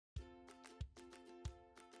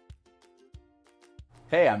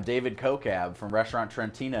Hey, I'm David Kocab from restaurant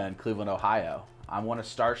Trentina in Cleveland, Ohio. I'm one of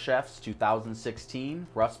Star Chef's 2016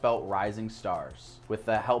 Rust Belt Rising Stars. With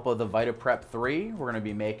the help of the Vita-Prep 3, we're gonna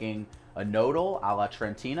be making a Knodel a la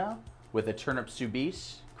Trentina with a turnip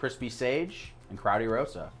soubise, crispy sage, and crowdy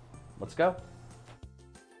rosa. Let's go.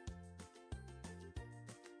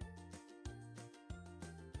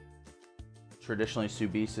 Traditionally,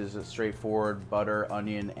 soubise is a straightforward butter,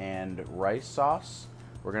 onion, and rice sauce.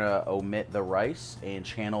 We're gonna omit the rice and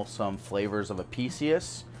channel some flavors of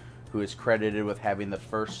Apicius, who is credited with having the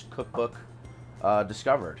first cookbook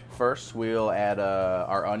discovered. First, we'll add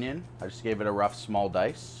our onion. I just gave it a rough small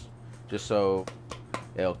dice, just so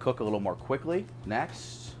it'll cook a little more quickly.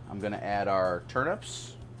 Next, I'm gonna add our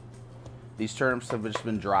turnips. These turnips have just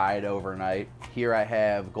been dried overnight. Here I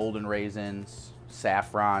have golden raisins,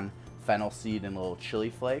 saffron, fennel seed, and a little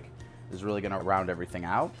chili flake. Is really gonna round everything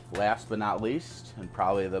out. Last but not least, and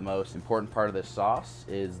probably the most important part of this sauce,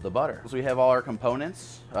 is the butter. So we have all our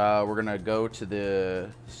components. We're gonna go to the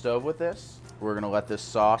stove with this. We're gonna let this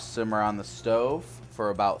sauce simmer on the stove for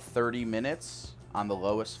about 30 minutes on the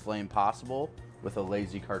lowest flame possible with a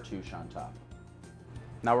lazy cartouche on top.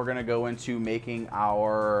 Now we're gonna go into making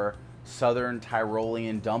our Southern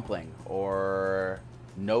Tyrolean dumpling, or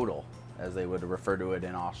Knodel, as they would refer to it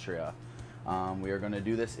in Austria. We are going to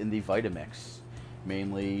do this in the Vitamix,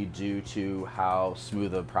 mainly due to how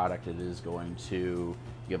smooth a product it is going to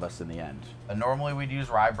give us in the end. Normally we'd use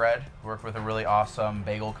rye bread. We work with a really awesome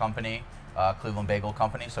bagel company, Cleveland Bagel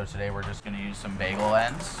Company, so today we're just going to use some bagel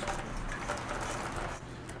ends.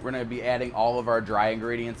 We're going to be adding all of our dry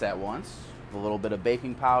ingredients at once. A little bit of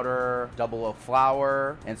baking powder, double O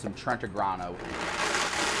flour, and some Trentina.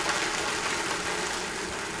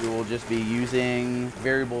 We will just be using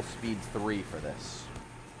variable speed 3 for this.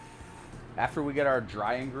 After we get our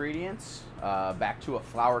dry ingredients back to a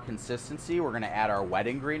flour consistency, we're gonna add our wet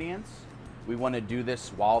ingredients. We wanna do this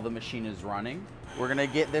while the machine is running. We're gonna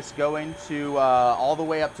get this going to all the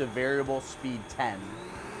way up to variable speed 10.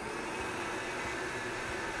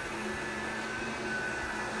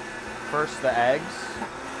 First, the eggs.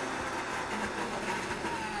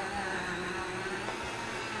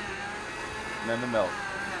 And then the milk.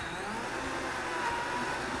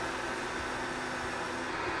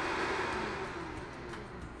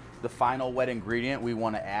 The final wet ingredient we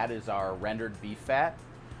want to add is our rendered beef fat.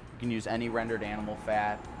 You can use any rendered animal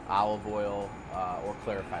fat, olive oil, or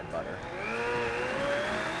clarified butter.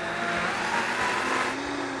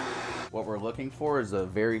 What we're looking for is a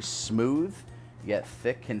very smooth yet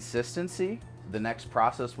thick consistency. The next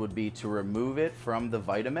process would be to remove it from the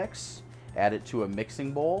Vitamix, add it to a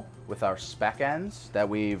mixing bowl with our speck ends that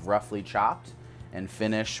we've roughly chopped, and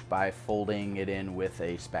finish by folding it in with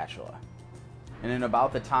a spatula. And in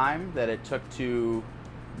about the time that it took to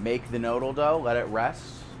make the Knodel dough, let it rest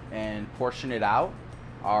and portion it out,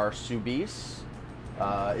 our soubise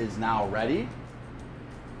is now ready.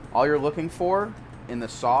 All you're looking for in the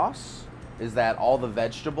sauce is that all the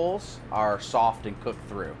vegetables are soft and cooked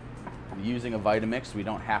through. Using a Vitamix, we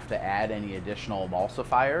don't have to add any additional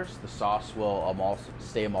emulsifiers. The sauce will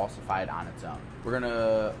stay emulsified on its own. We're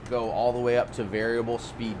gonna go all the way up to variable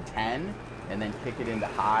speed 10 and then kick it into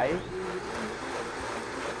high.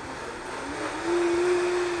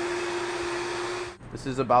 This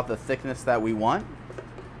is about the thickness that we want.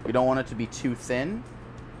 We don't want it to be too thin.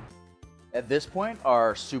 At this point,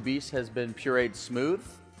 our soubise has been pureed smooth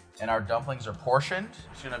and our dumplings are portioned.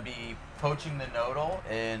 It's gonna be poaching the Knodel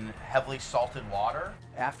in heavily salted water.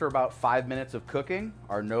 After about 5 minutes of cooking,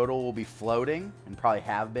 our Knodel will be floating, and probably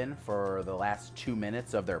have been for the last 2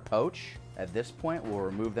 minutes of their poach. At this point, we'll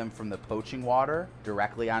remove them from the poaching water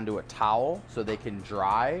directly onto a towel so they can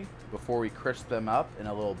dry before we crisp them up in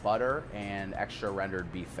a little butter and extra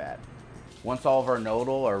rendered beef fat. Once all of our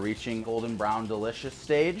Knodel are reaching golden brown delicious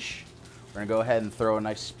stage, we're gonna go ahead and throw a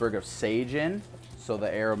nice sprig of sage in so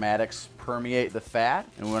the aromatics permeate the fat,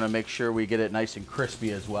 and we wanna make sure we get it nice and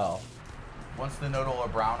crispy as well. Once the Knodel are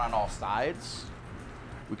brown on all sides,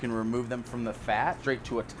 we can remove them from the fat straight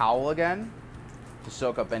to a towel again to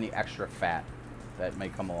soak up any extra fat that may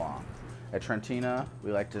come along. At Trentina,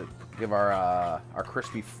 we like to give our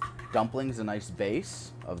crispy dumplings a nice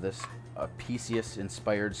base of this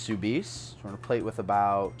Apicius-inspired soubise. We're on a plate with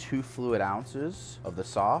about 2 fluid ounces of the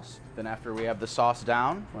sauce. Then after we have the sauce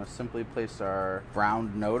down, we're gonna simply place our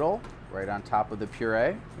browned Knodel right on top of the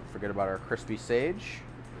puree. Don't forget about our crispy sage.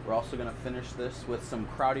 We're also gonna finish this with some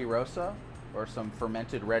crowdy rosa, or some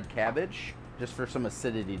fermented red cabbage, just for some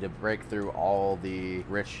acidity to break through all the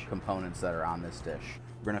rich components that are on this dish.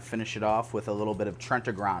 We're gonna finish it off with a little bit of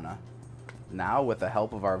Trentina. Now, with the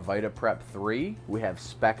help of our Vita-Prep 3, we have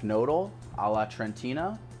Spec Knodel a la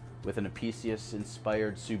Trentina with an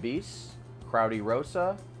Apicius-inspired Soubise, Crowdy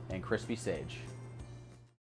Rosa, and Crispy Sage.